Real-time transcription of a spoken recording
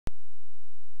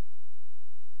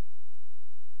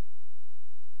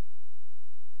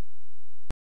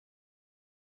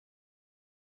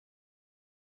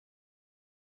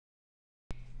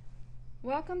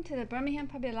Welcome to the Birmingham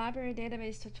Public Library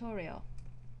database tutorial.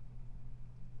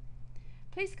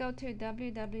 Please go to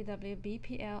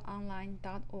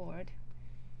www.bplonline.org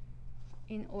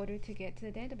in order to get to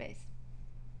the database.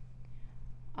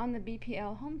 On the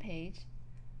BPL homepage,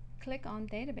 click on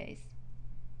Database.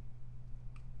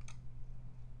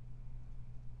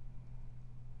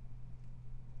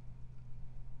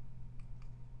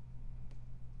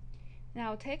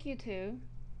 Now I'll take you to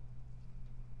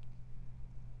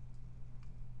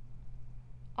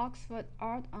Oxford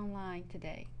Art Online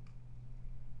today.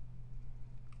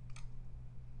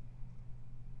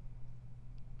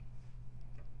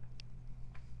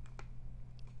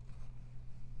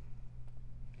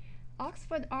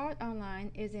 Oxford Art Online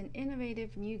is an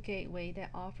innovative new gateway that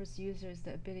offers users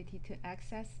the ability to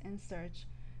access and search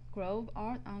Grove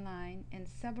Art Online and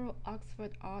several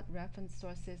Oxford art reference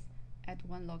sources at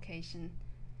one location.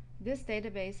 This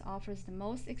database offers the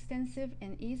most extensive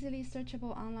and easily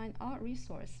searchable online art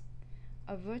resource,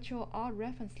 a virtual art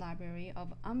reference library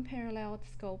of unparalleled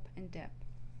scope and depth.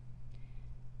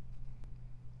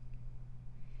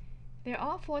 There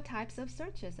are 4 types of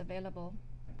searches available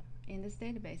in this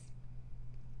database.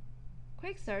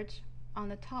 Quick search on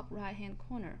the top right-hand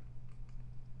corner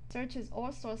searches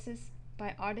all sources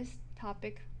by artist,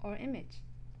 topic, or image.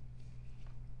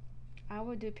 I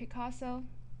will do Picasso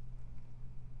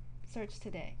search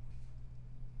today.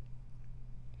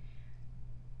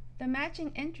 The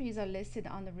matching entries are listed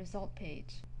on the result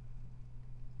page.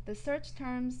 The search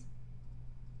terms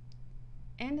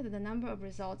and the number of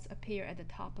results appear at the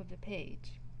top of the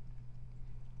page.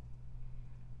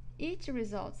 Each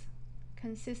result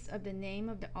consists of the name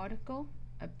of the article,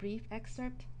 a brief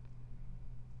excerpt,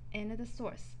 and the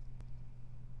source.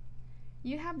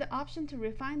 You have the option to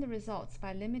refine the results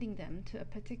by limiting them to a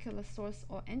particular source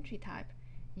or entry type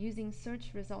using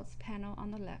Search Results panel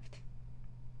on the left.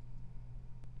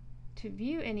 To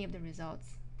view any of the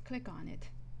results, click on it.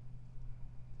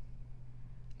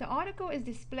 The article is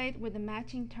displayed with the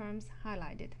matching terms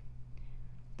highlighted.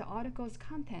 The article's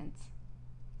contents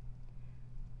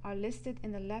are listed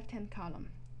in the left-hand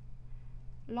column.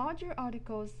 Larger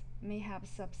articles may have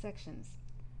subsections.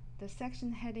 The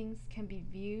section headings can be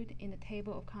viewed in the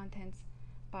table of contents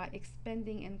by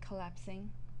expanding and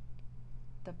collapsing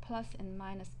the plus and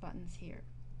minus buttons here.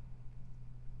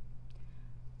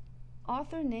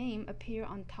 Author name appear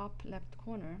on top left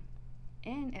corner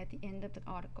and at the end of the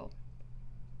article.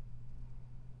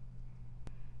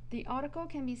 The article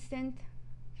can be sent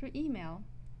through email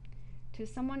to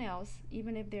someone else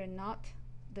even if they're not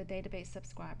the database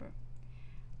subscriber.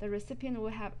 The recipient will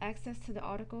have access to the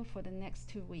article for the next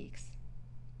 2 weeks.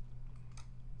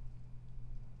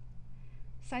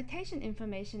 Citation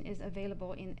information is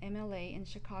available in MLA and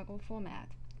Chicago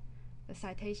format. The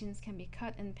citations can be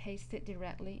cut and pasted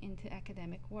directly into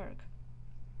academic work.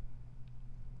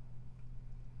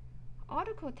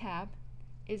 Article tab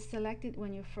is selected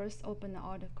when you first open the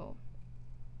article.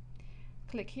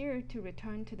 Click here to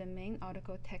return to the main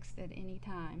article text at any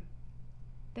time.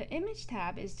 The Image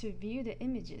tab is to view the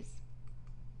images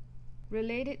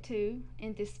related to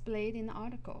and displayed in the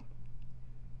article.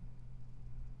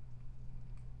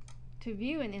 To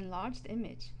view an enlarged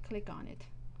image, click on it.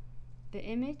 The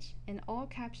image and all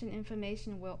caption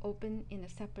information will open in a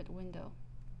separate window.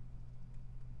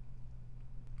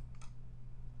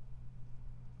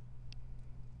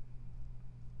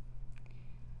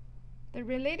 The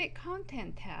Related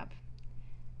Content tab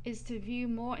is to view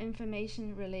more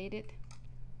information related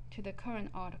to the current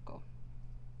article.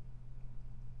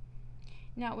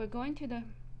 Now we're going to the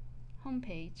home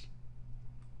page.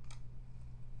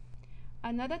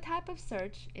 Another type of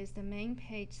search is the main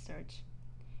page search.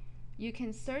 You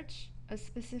can search a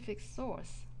specific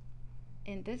source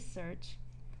in this search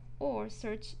or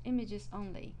search images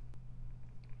only.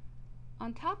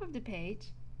 On top of the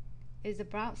page is the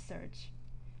Browse search.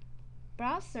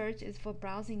 Browse search is for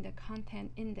browsing the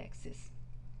content indexes.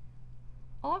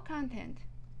 All content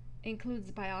includes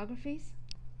biographies,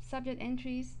 subject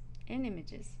entries, and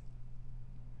images.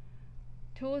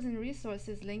 Tools and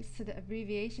resources links to the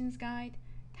abbreviations guide,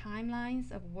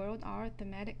 timelines of world art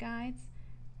thematic guides,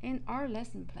 and art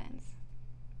lesson plans.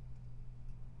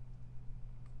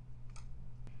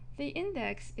 The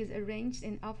index is arranged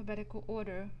in alphabetical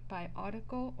order by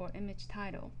article or image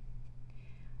title.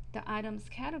 The item's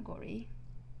category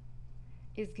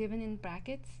is given in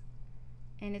brackets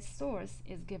and its source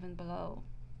is given below.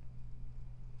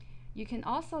 You can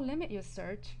also limit your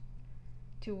search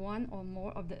to one or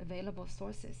more of the available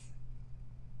sources.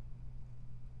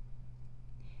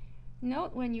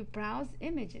 Note when you browse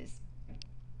images,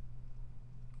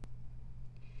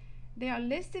 They are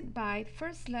listed by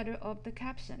first letter of the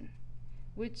caption,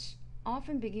 which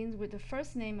often begins with the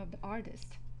first name of the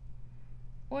artist,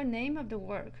 or name of the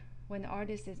work when the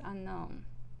artist is unknown.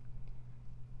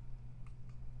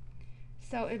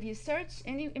 So if you search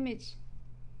any image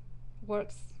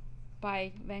works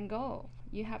by Van Gogh,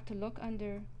 you have to look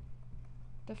under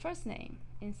the first name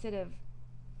instead of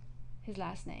his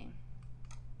last name.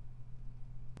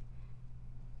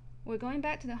 We're going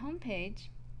back to the home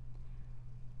page.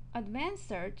 Advanced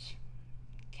search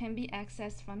can be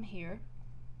accessed from here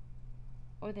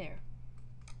or there.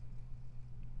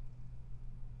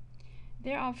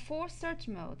 There are 4 search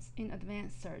modes in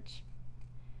advanced search.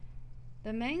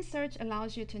 The main search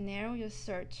allows you to narrow your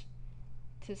search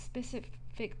to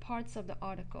specific parts of the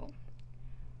article: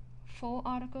 full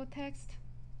article text,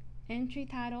 entry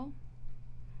title,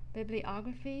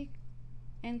 bibliography,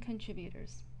 and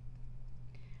contributors.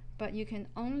 But you can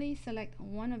only select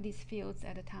one of these fields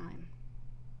at a time.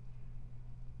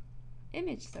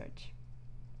 Image search.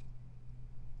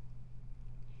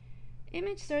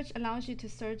 Image search allows you to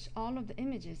search all of the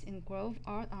images in Grove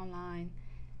Art Online,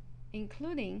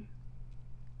 including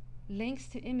links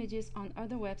to images on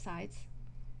other websites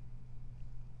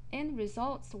and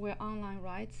results where online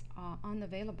rights are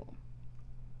unavailable.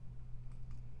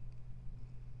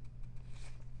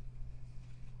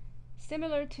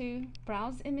 Similar to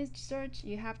browse image search,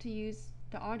 you have to use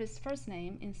the artist's first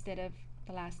name instead of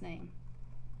the last name.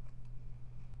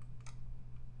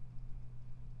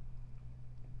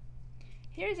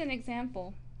 Here's an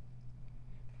example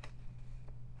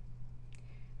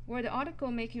where the article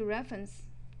makes you reference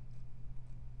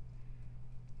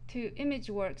to image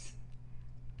works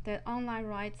that online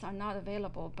rights are not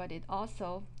available, but it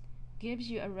also gives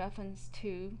you a reference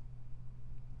to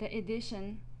the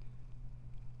edition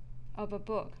of a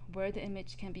book where the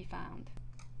image can be found.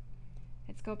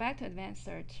 Let's go back to advanced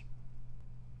search.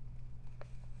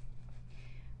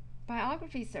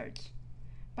 Biography search.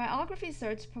 Biography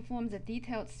search performs a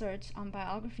detailed search on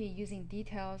biography using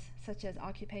details such as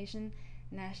occupation,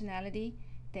 nationality,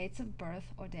 dates of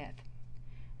birth, or death.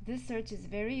 This search is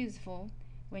very useful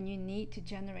when you need to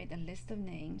generate a list of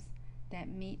names that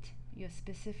meet your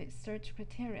specific search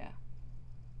criteria.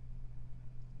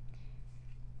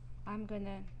 I'm going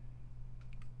to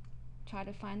try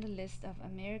to find a list of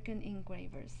American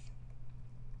engravers.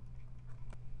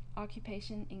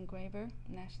 Occupation, engraver,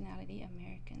 nationality,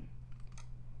 American.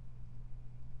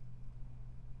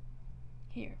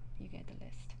 Here, you get the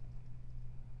list.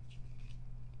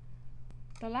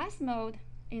 The last mode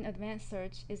in advanced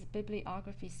search is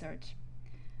bibliography search.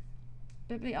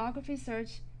 Bibliography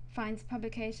search finds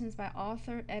publications by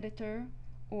author, editor,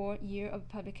 or year of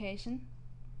publication.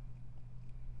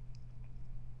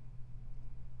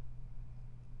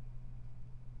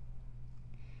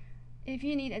 If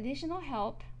you need additional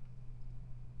help,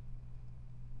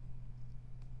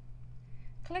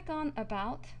 click on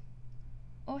About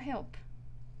or Help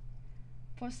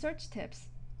for search tips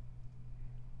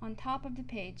on top of the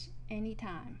page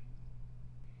anytime.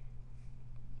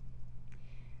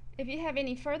 If you have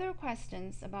any further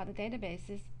questions about the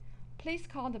databases, please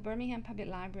call the Birmingham Public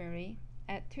Library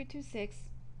at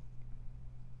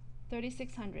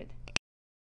 226-3600.